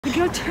The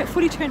girl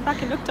fully turned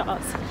back and looked at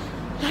us.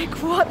 Like,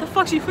 what the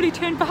fuck? She fully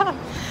turned back.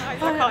 I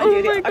can't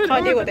do this. I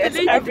can't deal with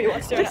this.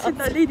 Everyone's staring at us.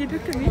 That lady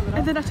looked at me,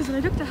 and then after when I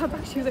looked at her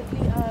back, she was like,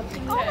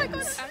 oh my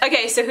god.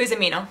 Okay, so who's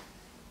Amina?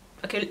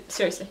 Okay,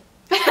 seriously.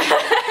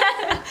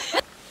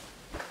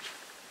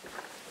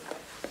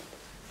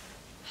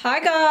 Hi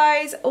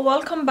guys,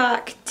 welcome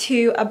back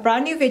to a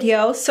brand new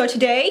video. So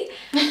today,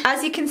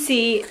 as you can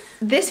see,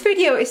 this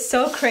video is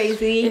so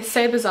crazy. It's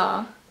so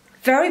bizarre.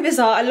 Very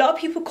bizarre. A lot of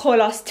people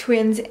call us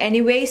twins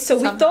anyway, so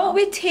we thought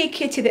we'd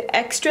take it to the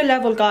extra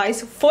level,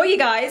 guys, for you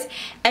guys.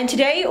 And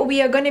today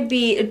we are going to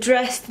be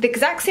dressed the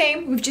exact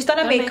same. We've just done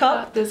our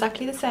makeup.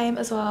 Exactly the same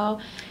as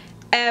well.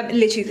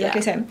 Literally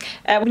exactly the same.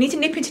 We need to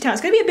nip into town.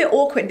 It's going to be a bit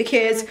awkward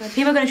because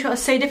people are going to treat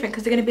us so different,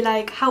 because they're going to be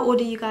like, how old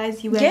are you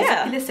guys? You wear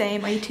exactly the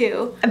same. Are you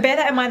two? And bear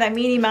that in mind that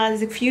me and Iman,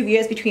 there's a few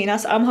years between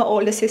us. I'm her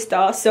older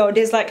sister, so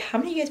there's like, how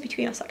many years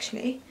between us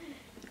actually?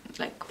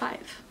 Like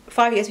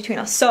 5 years between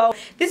us. So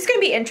this is going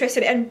to be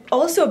interesting. And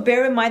also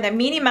bear in mind that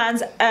me and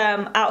Iman's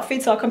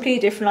outfits are completely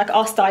different, like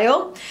our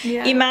style.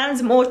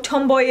 Iman's more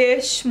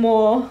tomboyish,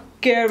 more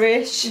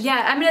girlish.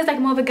 Yeah, I mean, it's like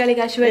more of a girly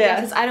girl. She wears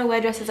dresses. I don't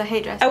wear dresses. I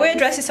hate dresses. I wear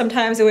dresses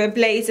sometimes. I wear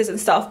blazers and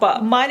stuff,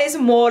 but mine is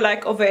more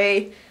like of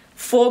a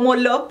formal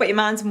look, but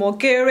Iman's more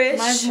girlish.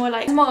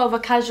 Mine's more of a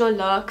casual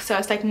look, so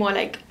it's like more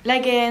like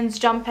leggings,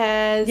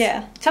 jumpers.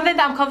 Yeah, something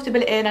that I'm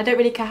comfortable in. I don't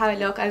really care how I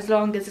look as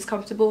long as it's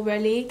comfortable,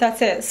 really.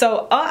 That's it.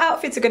 So our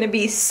outfits are going to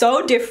be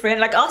so different.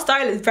 Like, our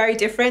style is very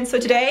different. So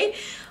today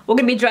we're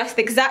going to be dressed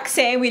the exact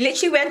same. We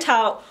literally went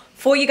out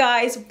for you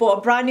guys, bought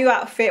a brand new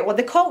outfit. Well,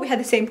 the coat, we had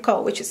the same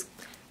coat, which is,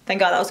 thank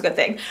God, that was a good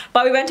thing.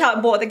 But we went out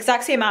and bought the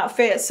exact same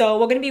outfit. So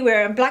we're going to be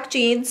wearing black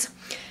jeans,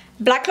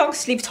 black long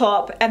sleeve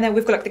top, and then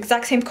we've got like the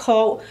exact same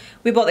coat.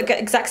 We bought the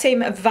exact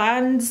same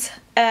Vans,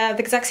 the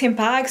exact same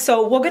bag.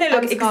 So we're going to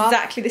look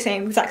exactly the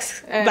same,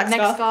 exact black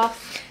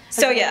scarf.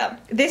 So yeah,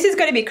 this is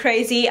going to be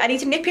crazy. I need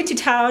to nip into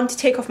town to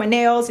take off my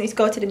nails. I need to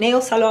go to the nail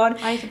salon.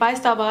 I need to buy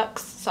Starbucks.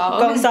 So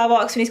go to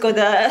Starbucks. We need to go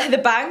to the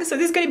bank. So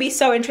this is going to be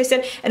so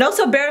interesting. And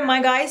also bear in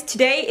mind, guys,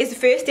 today is the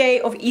first day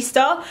of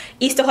Easter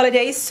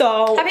holidays.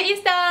 So happy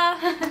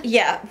Easter.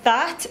 Yeah,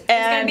 that. And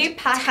it's going to be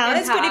packed. Town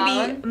is going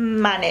to be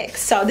manic.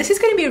 So this is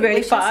going to be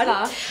really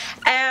fun.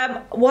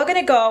 We're going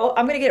to go.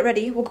 I'm going to get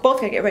ready. We're both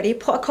going to get ready.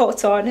 Put our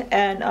coats on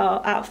and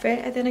our outfit.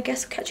 And then I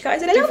guess we'll catch you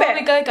guys in a little bit.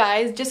 Before we go,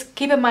 guys, just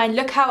keep in mind,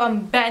 look how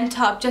I'm bent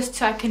up just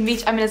so I can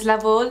reach Amina's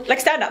level. Like,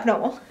 stand up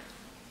normal.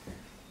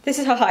 This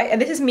is her height,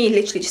 and this is me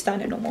literally just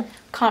standing normal.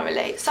 Can't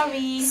relate,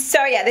 sorry.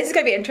 So yeah, this is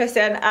gonna be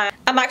interesting.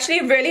 I'm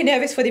actually really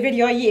nervous for the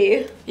video. Are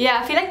you? Yeah,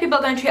 I feel like people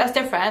are gonna treat us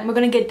different. We're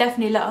gonna get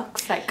definitely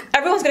looks. Like,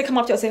 everyone's gonna come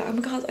up to us and say, oh my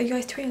god, are you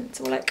guys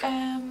twins? Or like,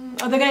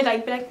 or they're gonna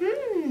like be like,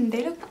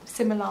 they look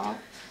similar.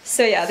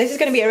 So yeah, this is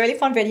gonna be a really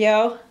fun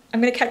video.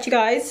 I'm gonna catch you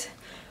guys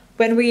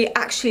when we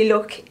actually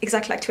look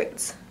exactly like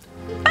twins.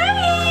 Bye!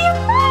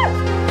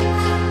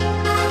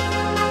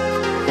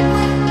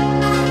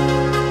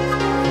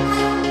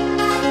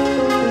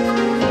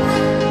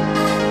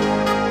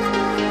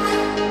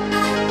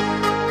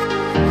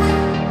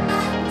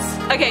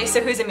 Okay,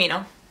 so who's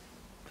Amina?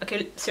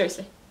 Okay,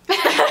 seriously.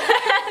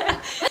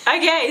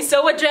 Okay,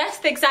 so we're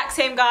dressed the exact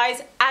same,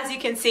 guys. As you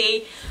can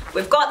see,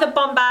 we've got the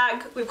bum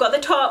bag, we've got the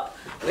top,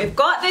 we've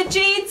got the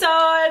jeans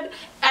on,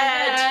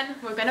 and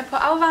we're gonna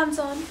put our Vans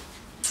on.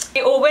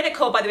 We're in a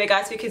coat, by the way,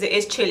 guys, because it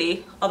is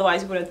chilly.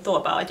 Otherwise, we would have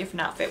thought about a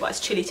different outfit, but it's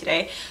chilly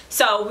today.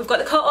 So we've got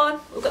the coat on,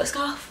 we've got the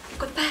scarf, we've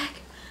got the bag.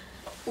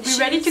 We'll be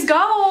ready to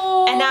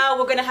go. And now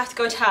we're gonna have to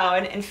go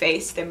town and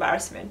face the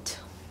embarrassment.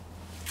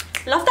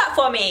 Love that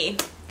for me.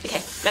 Okay,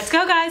 let's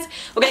go, guys.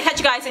 We're gonna catch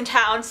you guys in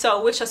town,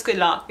 so wish us good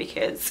luck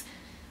because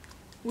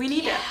we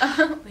need it.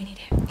 We need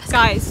it.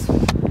 Guys,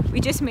 we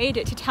just made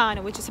it to town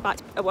and we're just about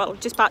to,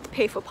 just about to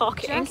pay for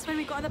parking. Just when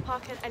we got in the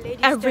parking, a lady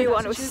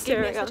everyone was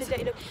staring at us.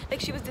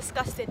 Like, she was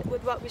disgusted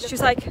with what we looked She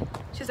was like, and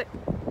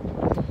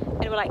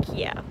we're like,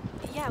 yeah,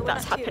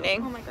 that's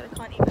happening. Oh my god, I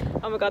can't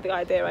even. Oh my god, the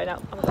guy there right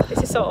now. Oh my god,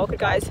 this is so awkward,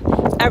 guys.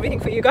 Everything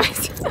for you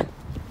guys.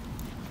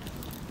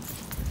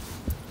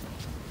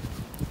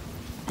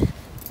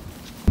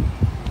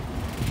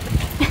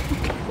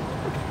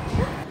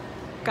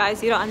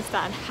 Guys, you don't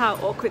understand how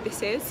awkward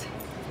this is,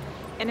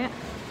 innit?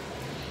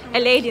 A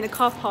lady in the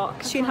car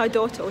park, she and her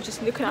daughter were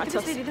just looking at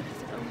us.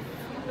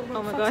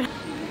 Oh my god.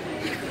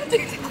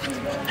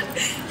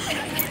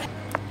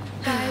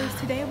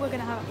 Guys, today we're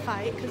gonna have a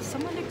fight because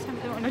someone looks at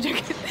me. I'm not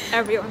joking.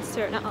 Everyone's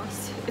staring at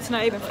us. It's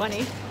not even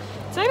funny.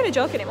 It's not even a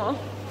joke anymore.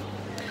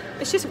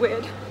 It's just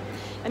weird.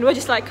 And we're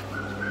just like,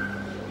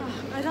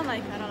 I don't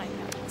like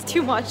it. It's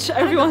too much.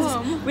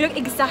 We look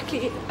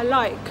exactly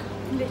alike.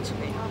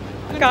 Literally.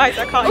 Guys,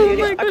 I can't deal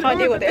with it. I can't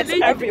deal with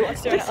this. Everyone's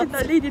staring at us.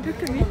 That lady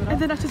looked at me, and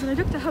then after when I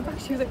looked at her back,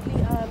 she was like,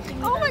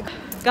 oh my god.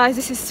 Guys,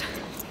 this is...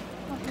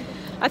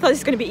 I thought this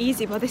was going to be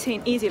easy, but this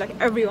ain't easy. Like,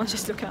 everyone's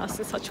just looking at us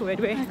in such a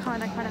weird way. I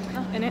can't.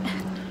 Innit?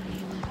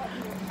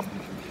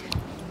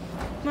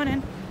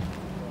 Morning.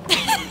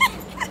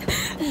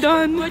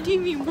 Done. What do you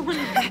mean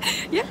morning?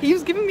 Yeah, he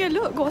was giving me a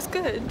look. What's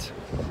good?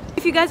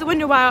 If you guys are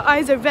wondering why our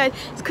eyes are red,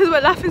 it's because we're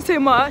laughing so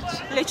much.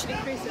 Literally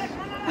crazy.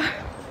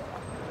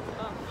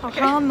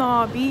 Hell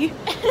no, B.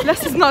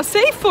 This is not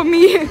safe for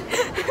me.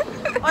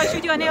 Alright, should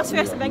we do our nails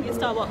first and then get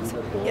Starbucks?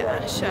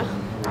 Yeah, sure.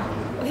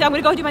 Okay, I'm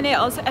gonna go do my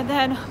nails and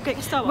then get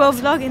Starbucks. We'll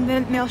vlog in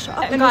the nail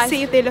shop and we'll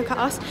see if they look at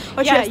us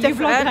or yeah, just you vlog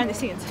different. behind the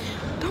scenes.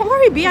 Don't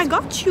worry, B, I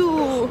got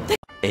you.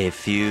 A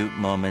few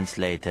moments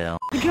later.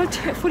 The girl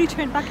fully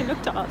turned back and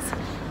looked at us.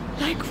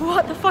 Like,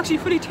 what the fuck? She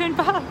fully turned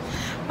back.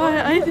 Oh,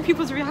 I need the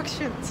people's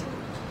reactions.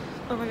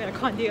 Oh my god, I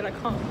can't do it, I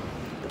can't.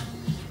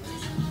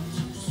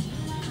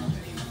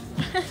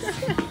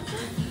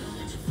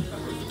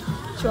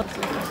 She wants to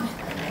look at me.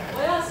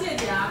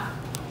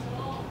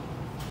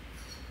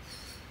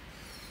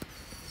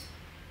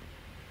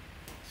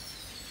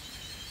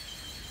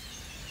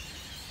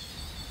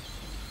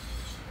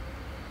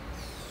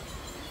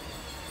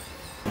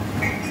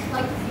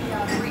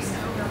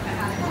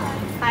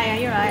 Hiya,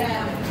 you're right.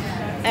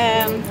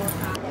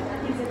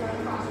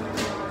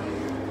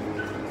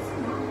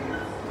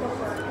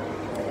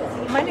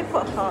 Might have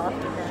put half in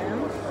them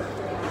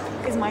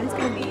because mine's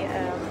gonna be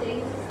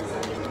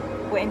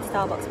we're in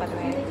Starbucks, by the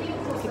way,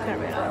 if you couldn't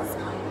realise.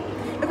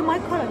 Look at my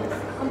colours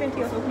compared to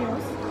yours. Open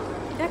yours.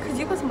 Yeah, because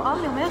you got some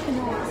almond milk in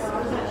yours.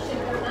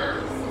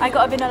 I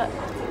got a vanilla.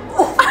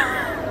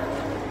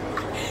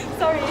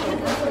 Sorry.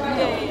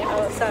 Yeah.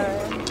 Oh, sorry.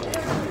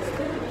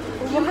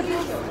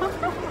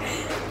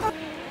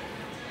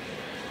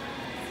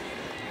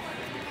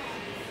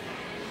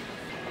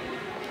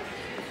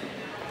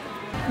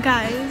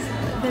 Guys,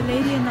 the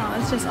lady in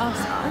ours just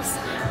asked us,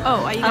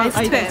 oh, are you guys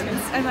are you twins? guys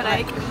twins? And we're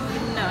like,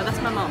 no, that's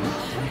my mom.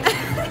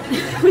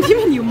 What do you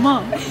mean, your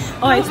mom?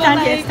 Alright, stand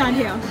here, like- stand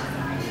here.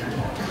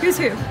 Who's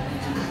who?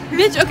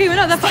 Bitch, okay, we're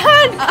not the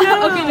fan.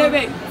 No. Okay, no,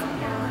 wait.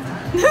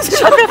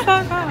 Shut the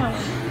fuck up.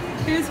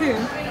 Who's who?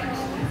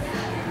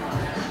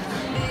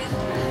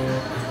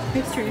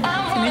 Mystery. It's a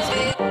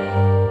mystery.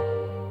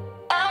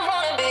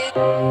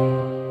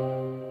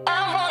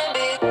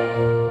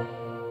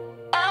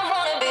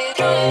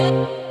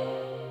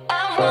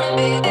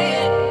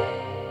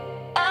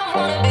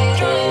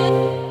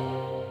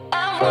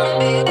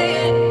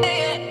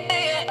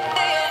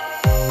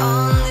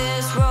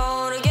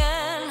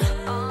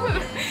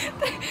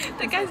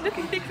 The guy's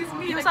looking thick as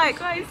me. He was like,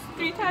 guys,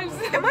 3 times.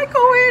 Am I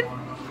going?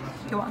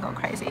 You want to go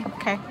crazy?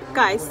 Okay.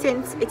 Guys,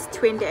 since it's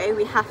twin day,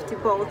 we have to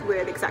both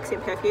wear the exact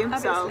same perfume.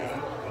 Obviously. So.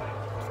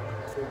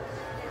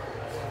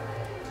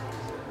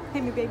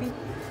 Hey, me, baby.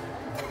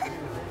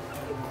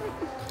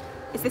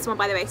 It's this one,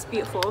 by the way. It's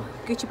beautiful.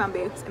 Gucci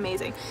Bamboo. It's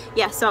amazing.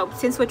 Yeah, so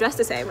since we're dressed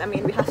the same, I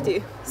mean, we have to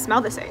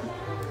smell the same,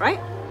 right?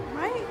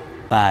 Right?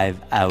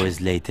 5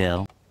 hours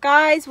later.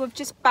 Guys, we're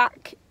just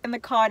back in the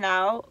car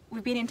now.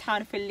 We've been in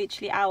town for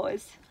literally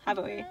hours,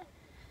 haven't we?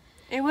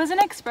 It was an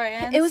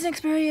experience. It was an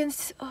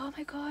experience. Oh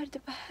my god, the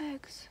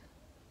bags.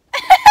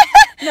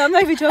 No, I'm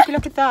not even joking.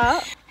 Look at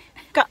that.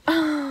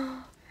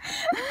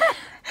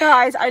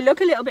 Guys, I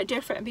look a little bit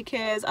different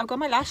because I've got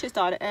my lashes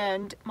done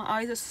and my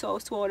eyes are so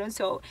swollen.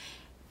 So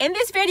in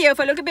this video, if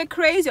I look a bit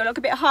crazy or look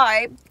a bit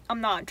high,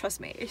 I'm not,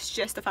 trust me. It's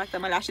just the fact that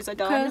my lashes are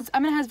done. Because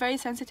Amina has very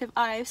sensitive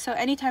eyes, so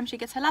anytime she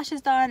gets her lashes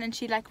done and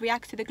she like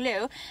reacts to the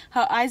glue,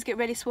 her eyes get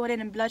really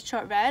swollen and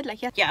bloodshot red. Like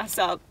yeah,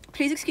 so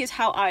please excuse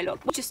how I look.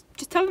 Just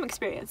tell them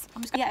experience.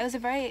 yeah, it was a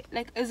very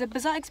it was a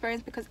bizarre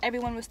experience because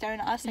everyone was staring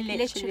at us, like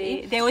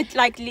literally. They would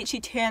like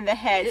literally turn their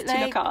heads to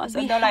look at us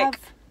and they're like,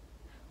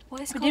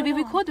 what is going on? Did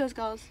we record those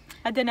girls?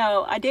 I don't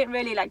know. I didn't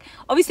really like.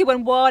 Obviously,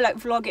 when we're like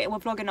vlogging, we're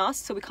vlogging us,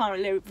 so we can't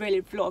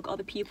really vlog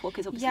other people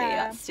because obviously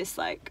that's just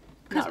like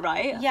not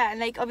right. Yeah, and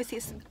like obviously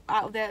it's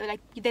out of the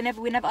like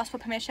we never asked for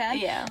permission.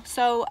 Yeah.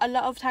 So a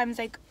lot of times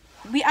like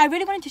I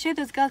really wanted to show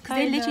those girls because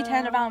they literally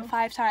turned around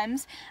 5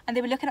 times and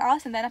they were looking at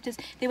us and then after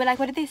they were like,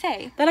 what did they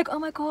say? They're like, oh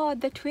my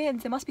god, they're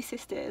twins. They must be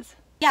sisters.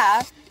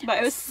 Yeah. But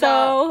it was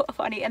so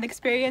funny and the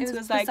experience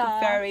was like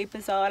very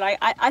bizarre. Like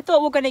I thought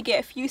we were gonna get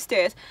a few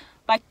stares.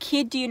 But I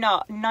kid you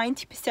not,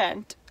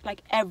 90%,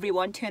 like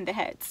everyone turned their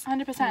heads.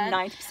 100%.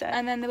 90%.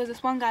 And then there was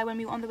this one guy when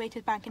we were on the way to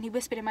the bank and he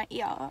whispered in my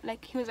ear.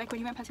 Like, he was like, when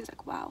he went past, he was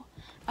like, wow.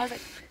 I was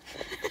like...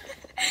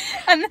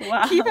 and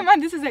wow. Keep in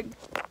mind, this is like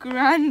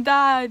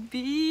granddad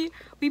B.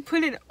 We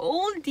pulling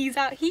oldies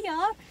out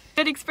here.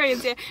 Good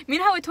experience, yeah. Me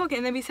and how we're talking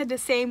and then we said the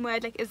same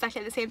word like exactly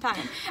at the same time.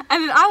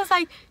 And then I was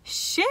like,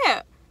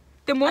 shit.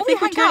 The more we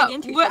hang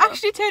out, we're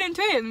actually turning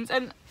twins.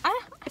 And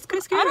it's kind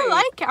of scary. I don't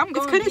like it. I'm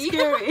going to It's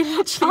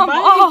kind of scary. I'm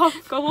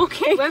off. Go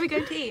walking. Where are we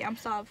going to eat? I'm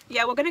starved.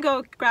 Yeah, we're going to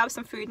go grab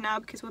some food now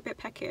because we're a bit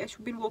peckish.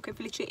 We've been walking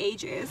for literally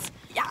ages.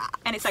 Yeah.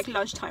 And it's like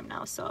lunchtime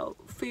now, so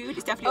food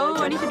is definitely Oh,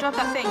 I need to drop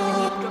that thing.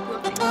 I need to drop your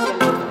thing.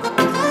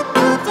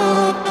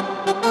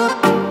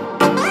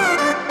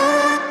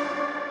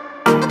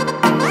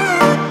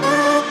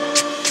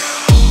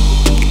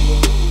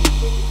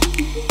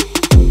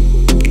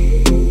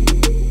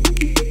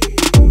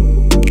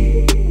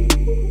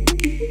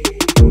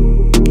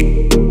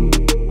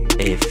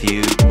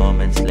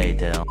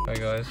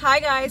 Hi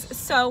guys,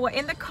 so we're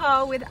in the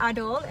car with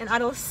Adol and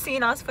Adol's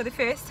seen us for the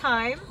first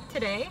time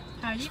today.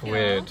 How do you feel?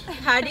 Weird.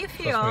 How do you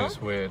feel?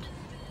 It's weird.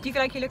 Do you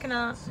feel like you're looking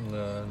at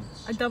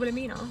a double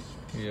Amina?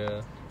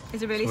 Yeah.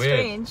 Is it really it's weird.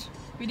 strange?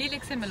 We do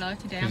look similar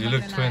today. Because you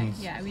look twins.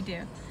 Yeah, we do.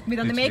 We've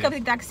done the Literally. makeup the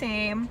exact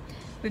same.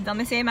 We've done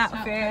the same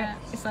outfit.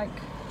 It's like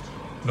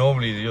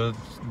Normally,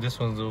 this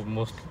one's the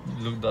most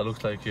that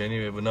looks like you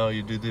anyway, but now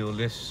you do all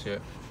this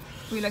shit.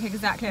 we look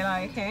exactly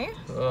like, hey?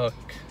 Fuck.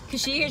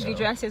 Because she usually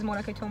dresses more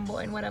like a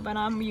tomboy and whatever, and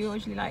I'm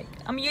usually a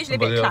bit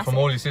But classic. from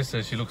all your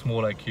sisters, she looks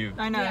more like you.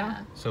 I know.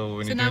 Yeah. So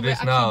when So you now do we this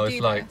actually now, do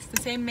it's like this.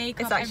 The same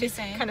makeup, It's actually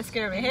everything. kind of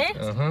scary, hey?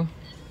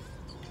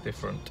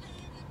 different.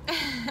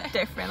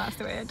 Different, that's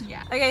the word.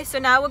 Yeah. Okay, so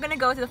now we're gonna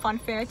go to the fun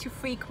fair to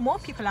freak more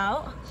people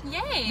out.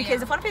 Yay! Because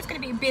the fun fair is gonna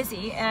be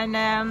busy, and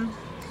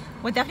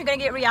we're definitely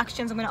gonna get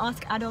reactions. I'm gonna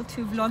ask Adol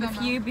to vlog a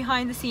few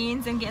behind the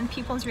scenes and getting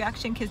people's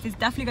reaction, because there's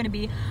definitely gonna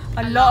be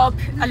a lot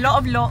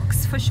of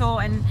looks for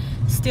sure, and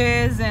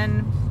stirs,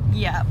 and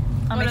yeah.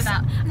 I'm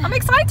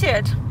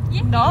excited.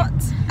 Yay. Not.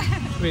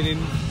 Winning.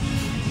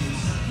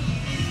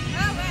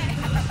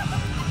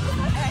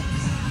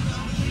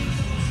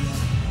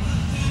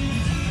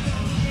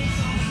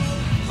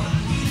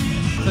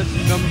 Such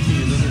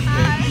numpties on this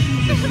thing.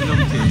 Such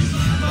numpties.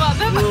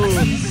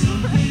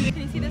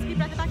 Can you see those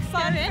people at the back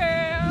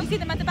staring? You see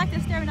them at the back, they're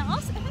staring at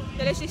us.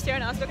 They're literally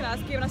staring at us, looking at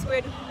us, giving us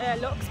weird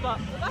looks, but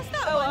that's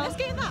that one. Let's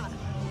get in that.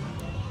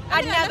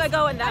 I'd never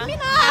go in that.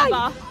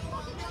 Ever.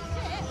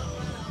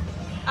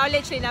 I'll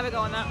literally never go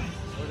on that.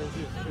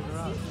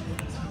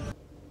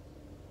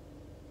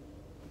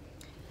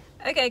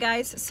 Okay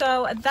guys,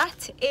 so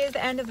that is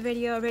the end of the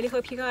video. I really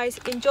hope you guys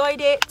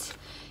enjoyed it.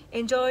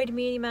 Enjoyed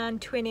me and Iman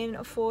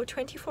twinning for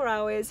 24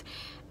 hours.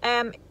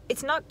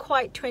 It's not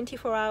quite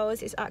 24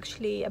 hours, it's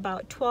actually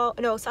about 12,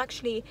 no, it's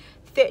actually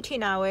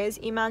 13 hours.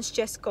 Iman's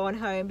just gone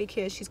home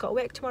because she's got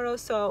work tomorrow,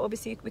 so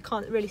obviously we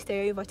can't really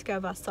stay over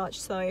together as such,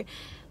 so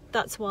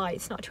that's why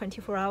it's not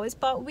 24 hours.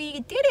 But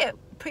we did it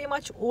pretty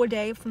much all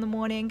day from the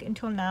morning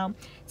until now.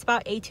 It's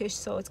about 8ish,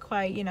 so it's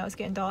quite, you know, it's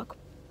getting dark.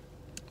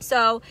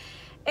 So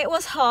it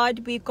was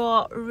hard. We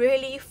got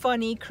really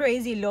funny,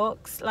 crazy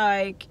looks.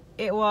 Like,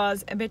 it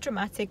was a bit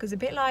dramatic. It was a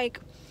bit like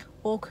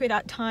awkward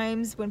at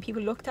times when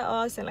people looked at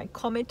us and like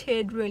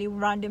commented really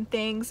random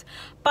things,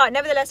 but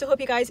nevertheless I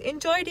hope you guys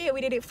enjoyed it. We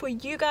did it for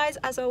you guys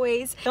as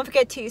always. Don't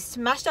forget to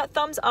smash that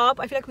thumbs up.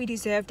 I feel like we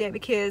deserved it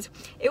because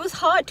it was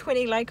hard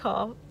twinning like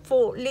her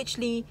for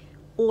literally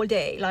all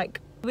day.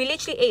 Like, we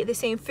literally ate the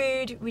same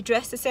food, we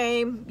dressed the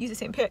same, used the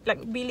same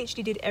like we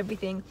literally did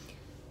everything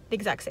the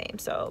exact same.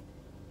 So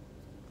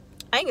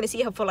I ain't gonna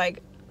see her for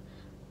like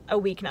a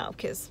week now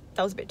because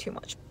that was a bit too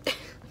much.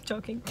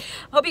 Joking.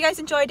 I hope you guys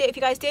enjoyed it. If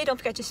you guys did, don't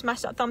forget to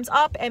smash that thumbs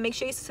up and make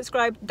sure you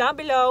subscribe down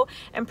below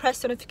and press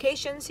the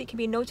notifications so you can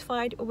be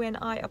notified when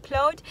I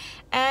upload.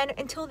 And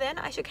until then,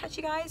 I shall catch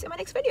you guys in my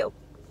next video.